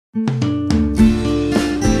Hi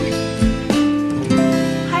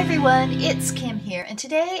everyone, it's Kim here, and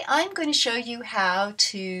today I'm going to show you how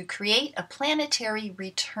to create a planetary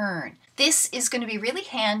return. This is going to be really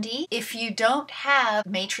handy if you don't have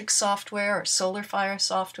Matrix software or SolarFire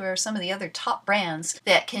software or some of the other top brands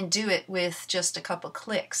that can do it with just a couple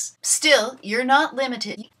clicks. Still, you're not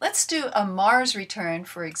limited. Let's do a Mars return,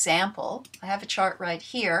 for example. I have a chart right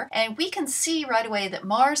here, and we can see right away that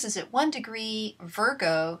Mars is at 1 degree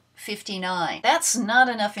Virgo 59. That's not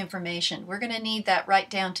enough information. We're going to need that right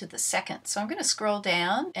down to the second. So I'm going to scroll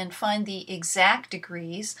down and find the exact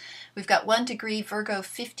degrees. We've got 1 degree Virgo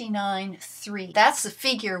 59.3. That's the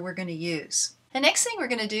figure we're going to use. The next thing we're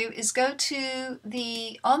going to do is go to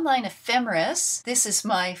the online ephemeris. This is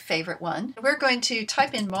my favorite one. We're going to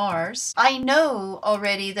type in Mars. I know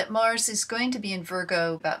already that Mars is going to be in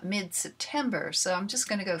Virgo about mid-September, so I'm just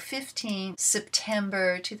going to go 15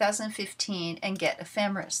 September 2015 and get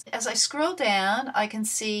ephemeris. As I scroll down, I can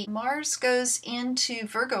see Mars goes into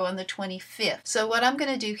Virgo on the 25th. So what I'm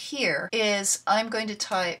going to do here is I'm going to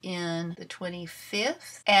type in the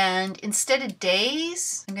 25th, and instead of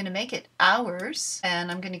days, I'm going to make it hours.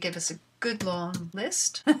 And I'm going to give us a good long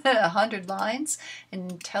list, 100 lines,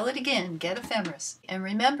 and tell it again, get ephemeris. And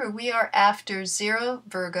remember, we are after 0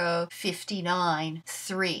 Virgo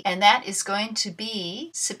 59.3, and that is going to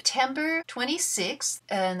be September 26th,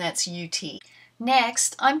 and that's UT.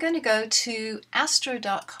 Next, I'm going to go to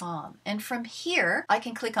astro.com, and from here I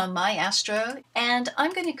can click on My Astro, and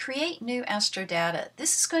I'm going to create new astro data.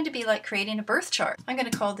 This is going to be like creating a birth chart. I'm going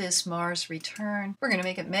to call this Mars Return. We're going to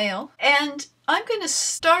make it male, and I'm going to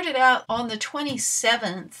start it out on the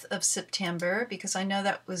 27th of September because I know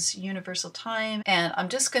that was universal time, and I'm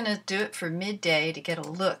just going to do it for midday to get a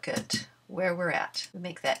look at where we're at. We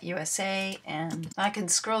make that USA, and I can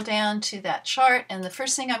scroll down to that chart, and the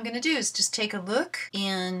first thing I'm going to do is just take a look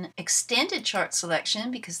in extended chart selection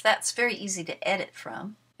because that's very easy to edit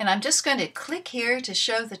from. And I'm just going to click here to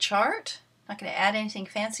show the chart. I'm not going to add anything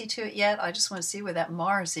fancy to it yet. I just want to see where that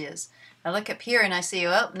Mars is. I look up here and I see,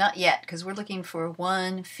 oh, not yet, because we're looking for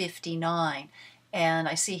 159. And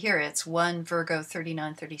I see here it's 1 Virgo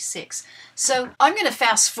 39.36. So I'm going to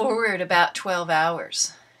fast forward about 12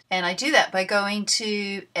 hours. And I do that by going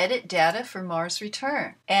to Edit Data for Mars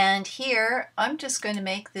Return. And here, I'm just going to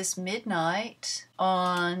make this midnight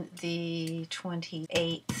on the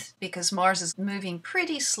 28th because Mars is moving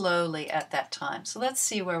pretty slowly at that time. So let's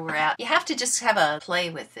see where we're at. You have to just have a play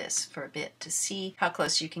with this for a bit to see how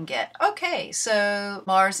close you can get. Okay, so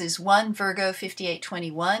Mars is 1 Virgo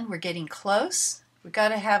 58.21. We're getting close. We've got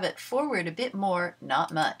to have it forward a bit more,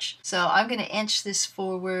 not much. So I'm going to inch this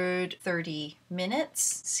forward 30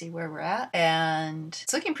 minutes, see where we're at. And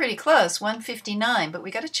it's looking pretty close, 159, but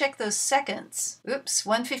we got to check those seconds. Oops,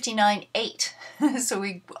 159.8. So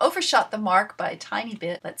we overshot the mark by a tiny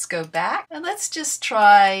bit. Let's go back and let's just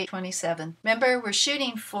try 27. Remember, we're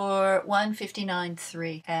shooting for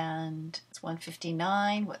 159.3 and it's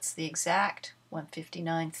 159. What's the exact?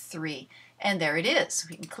 159.3. And there it is.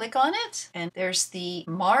 We can click on it, and there's the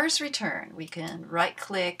Mars return. We can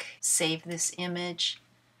right-click, save this image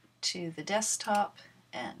to the desktop,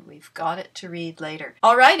 and we've got it to read later.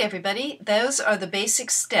 All right, everybody, those are the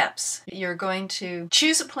basic steps. You're going to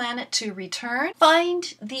choose a planet to return,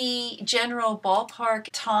 find the general ballpark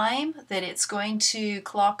time that it's going to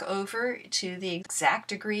clock over to the exact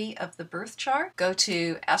degree of the birth chart, go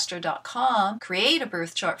to astro.com, create a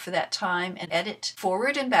birth chart for that time, and edit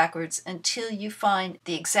forward and backwards until you find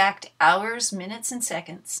the exact hours, minutes, and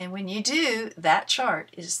seconds. And when you do, that chart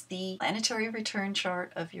is the planetary return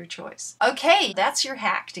chart of your choice. Okay, that's your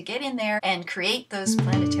hack to get in there and create those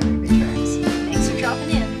planetary returns. Thanks for dropping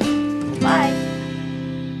in. Bye.